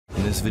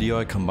this video,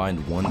 I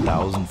combined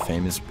 1,000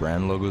 famous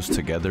brand logos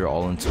together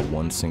all into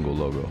one single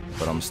logo.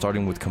 But I'm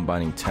starting with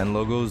combining 10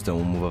 logos, then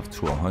we'll move up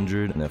to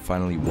 100, and then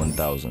finally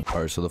 1,000.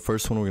 Alright, so the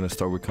first one, we're going to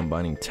start with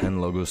combining 10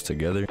 logos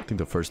together. I think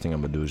the first thing I'm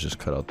going to do is just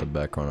cut out the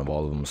background of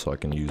all of them so I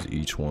can use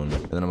each one.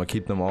 And then I'm going to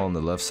keep them all on the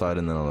left side,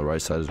 and then on the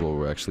right side as well,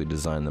 we're actually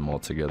designing them all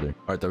together.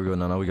 Alright, there we go.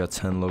 Now we got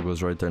 10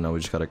 logos right there. Now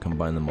we just got to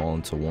combine them all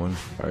into one.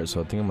 Alright,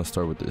 so I think I'm going to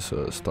start with this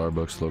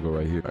Starbucks logo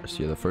right here. Alright,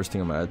 so yeah, the first thing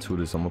I'm going to add to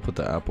it is I'm going to put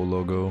the Apple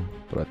logo,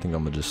 but I think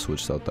I'm going to just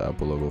switch out the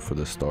Apple logo for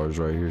the stars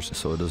right here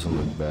so it doesn't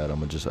look bad. I'm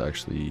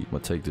gonna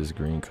take this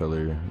green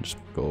color and just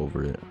go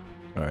over it.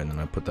 Alright, and then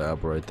I put the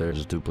Apple right there,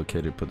 just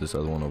duplicate it, put this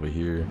other one over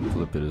here,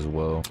 flip it as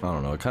well. I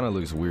don't know, it kind of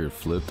looks weird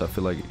flipped. I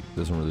feel like it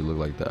doesn't really look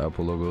like the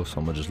Apple logo, so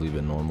I'm gonna just leave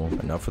it normal.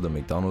 Right, now for the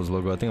McDonald's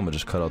logo, I think I'm gonna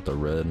just cut out the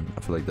red.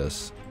 I feel like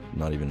that's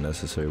not even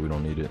necessary, we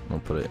don't need it. I'm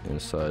gonna put it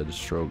inside the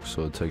stroke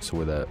so it takes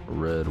away that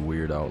red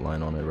weird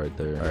outline on it right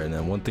there. All right, and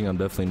then one thing I'm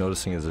definitely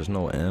noticing is there's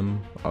no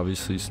M,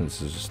 obviously,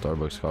 since it's a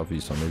Starbucks coffee,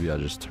 so maybe I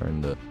just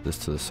turn this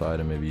to the side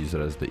and maybe use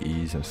it as the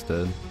E's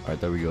instead. All right,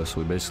 there we go.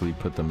 So we basically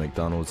put the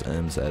McDonald's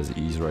M's as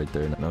E's right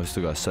there. Now we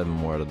still got 7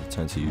 more out of the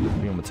 10 to use. I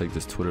think I'm gonna take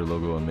this Twitter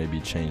logo and maybe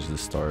change the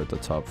star at the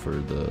top for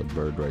the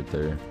bird right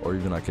there, or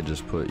even I could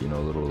just put, you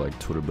know, little like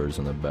Twitter birds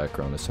in the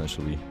background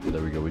essentially.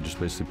 There we go. We just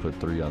basically put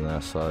 3 on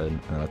that side,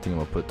 and I think I'm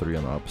gonna put 3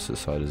 on the opposite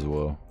side as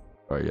well.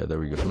 Alright, yeah, there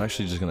we go. I'm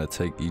actually just gonna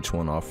take each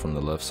one off from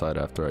the left side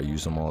after I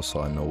use them all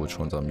so I know which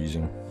ones I'm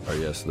using. Alright,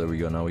 yeah, so there we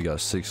go. Now we got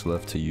 6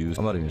 left to use.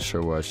 I'm not even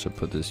sure where I should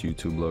put this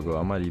YouTube logo.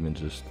 I might even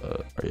just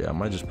I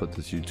might just put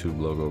this YouTube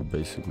logo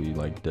basically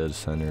like dead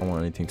center. I don't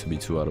want anything to be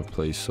too out of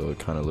place, so it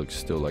kind of looks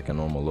still like a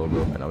normal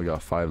logo. And now we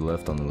got 5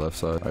 left on the left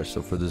side. Alright,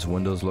 so for this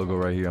Windows logo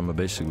right here, I'm gonna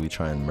basically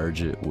try and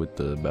merge it with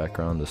the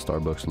background, the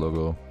Starbucks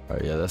logo.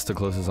 Alright, yeah, that's the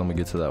closest I'm gonna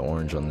get to that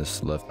orange on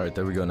this left. Alright,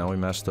 there we go. Now we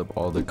matched up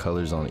all the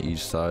colors on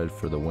each side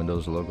for the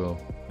Windows logo.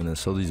 And then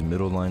so these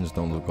middle lines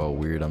don't look all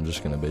weird, I'm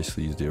just gonna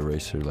basically use the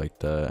eraser like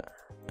that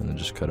and then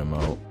just cut them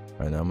out.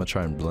 Alright, now I'm gonna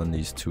try and blend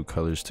these 2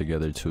 colors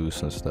together too,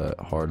 since that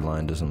hard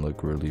line doesn't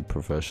look really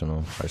professional.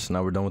 Alright, so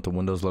now we're done with the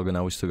Windows logo.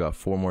 Now we still got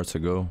 4 more to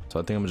go. So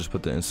I think I'm gonna just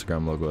put the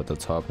Instagram logo at the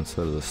top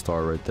instead of the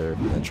star right there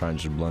and try and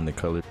just blend the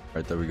color.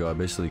 Alright, there we go. I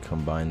basically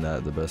combined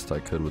that the best I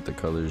could with the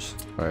colors.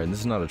 Alright, and this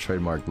is not a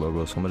trademark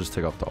logo, so I'm gonna just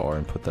take off the R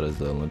and put that as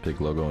the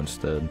Olympic logo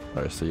instead.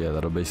 Alright, so yeah,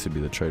 that'll basically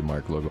be the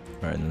trademark logo.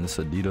 Alright, and then this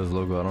Adidas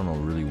logo, I don't know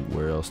really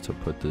where else to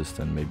put this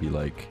than maybe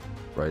like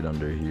right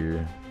under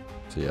here.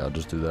 So yeah, I'll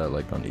just do that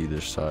like on either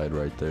side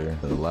right there.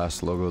 The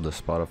last logo, the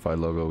Spotify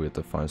logo, we have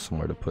to find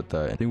somewhere to put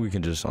that. I think we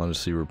can just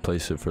honestly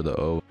replace it for the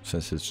O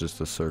since it's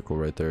just a circle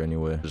right there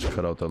anyway. Just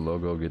cut out the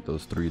logo, get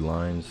those 3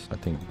 lines. I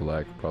think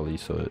black probably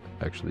so it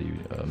actually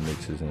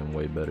mixes in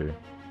way better.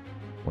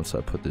 Once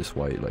I put this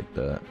white like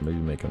that, maybe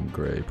make them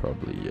gray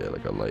probably, yeah,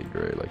 like a light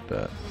gray like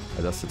that.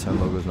 Alright, that's the 10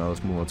 logos. Now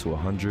let's move on to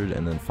 100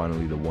 and then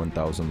finally the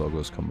 1,000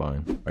 logos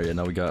combined. Alright, yeah,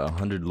 now we got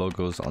 100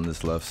 logos on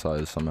this left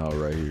side somehow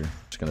right here.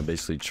 Just gonna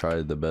basically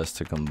try the best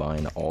to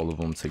combine all of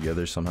them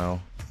together somehow.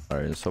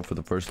 Alright, so for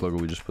the first logo,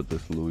 we just put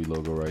this Louis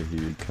logo right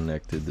here,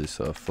 connected this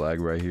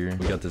flag right here.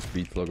 We got this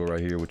Beats logo right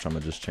here, which I'm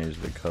gonna just change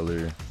the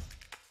color,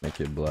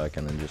 make it black,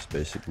 and then just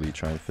basically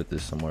try and fit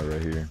this somewhere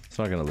right here. It's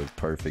not gonna look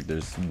perfect,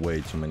 there's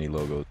way too many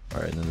logos.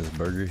 Alright, and then this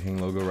Burger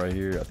King logo right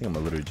here, I think I'm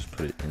gonna literally just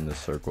put it in the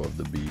circle of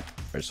the beat.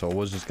 Alright, so I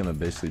was just gonna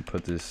basically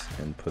put this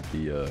and put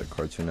the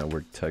Cartoon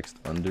Network text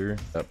under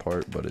that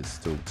part, but it's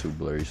still too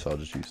blurry, so I'll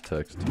just use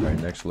text. Alright,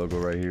 next logo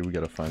right here, we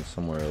gotta find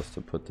somewhere else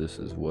to put this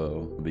as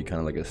well. It'll be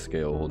kind of like a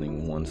scale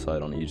holding one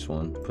side on each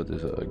one. Put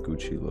this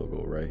Gucci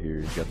logo right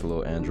here. Got the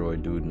little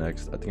Android dude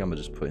next. I think I'm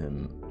gonna just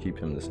keep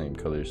him the same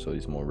color so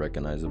he's more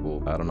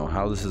recognizable. I don't know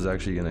how this is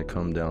actually gonna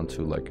come down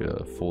to like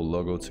a full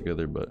logo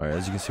together, but alright,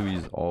 as you can see, we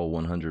used all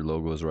 100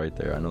 logos right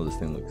there. I know this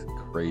thing looks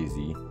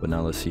crazy, but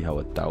now let's see how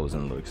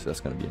 1,000 looks. That's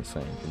gonna be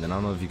insane. And then I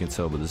don't know if you can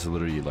tell, but this is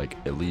literally like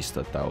at least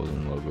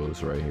 1,000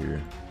 logos right here.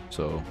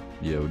 So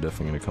yeah, we're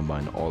definitely gonna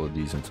combine all of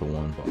these into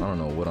one. But I don't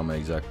know what I'm gonna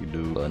exactly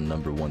do.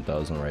 Number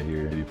 1,000 right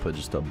here. Maybe put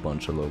just a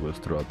bunch of logos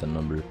throughout the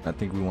number. I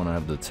think we want to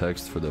have the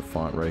text for the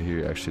font right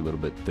here actually a little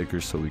bit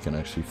thicker so we can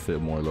actually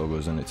fit more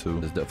logos in it too.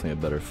 It's definitely a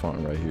better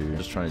font right here.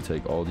 Just trying to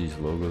take all these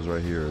logos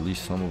right here, or at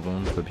least some of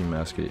them, Clippy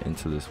mask it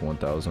into this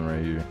 1,000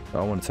 right here.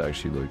 I want it to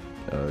actually look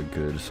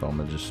good, so I'm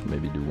gonna just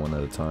maybe do one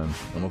at a time.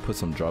 I'm gonna put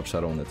some drop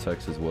shadow on the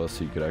text as well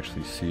so you could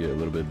actually see it a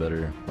little bit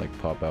better, like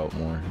pop out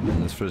more.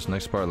 And for this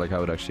next part, like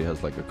how it actually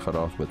has like a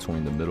cutoff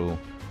between the middle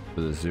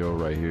with a 0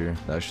 right here.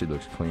 That actually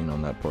looks clean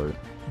on that part.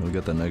 We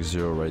got the next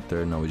 0 right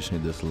there. Now we just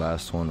need this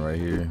last one right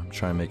here.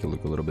 Try and make it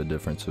look a little bit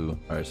different too.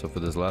 Alright, so for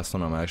this last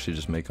one, I'm actually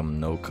just make them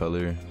no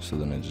color, so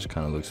then it just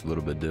kind of looks a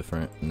little bit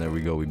different. And there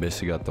we go. We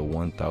basically got the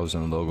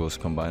 1,000 logos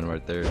combined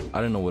right there. I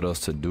didn't know what else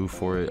to do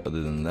for it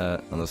other than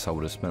that, unless I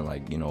would have spent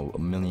like, you know, a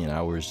million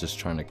hours just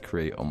trying to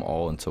create them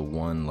all into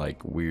one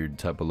like weird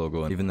type of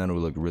logo. And even then it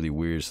would look really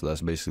weird, so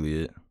that's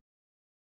basically it.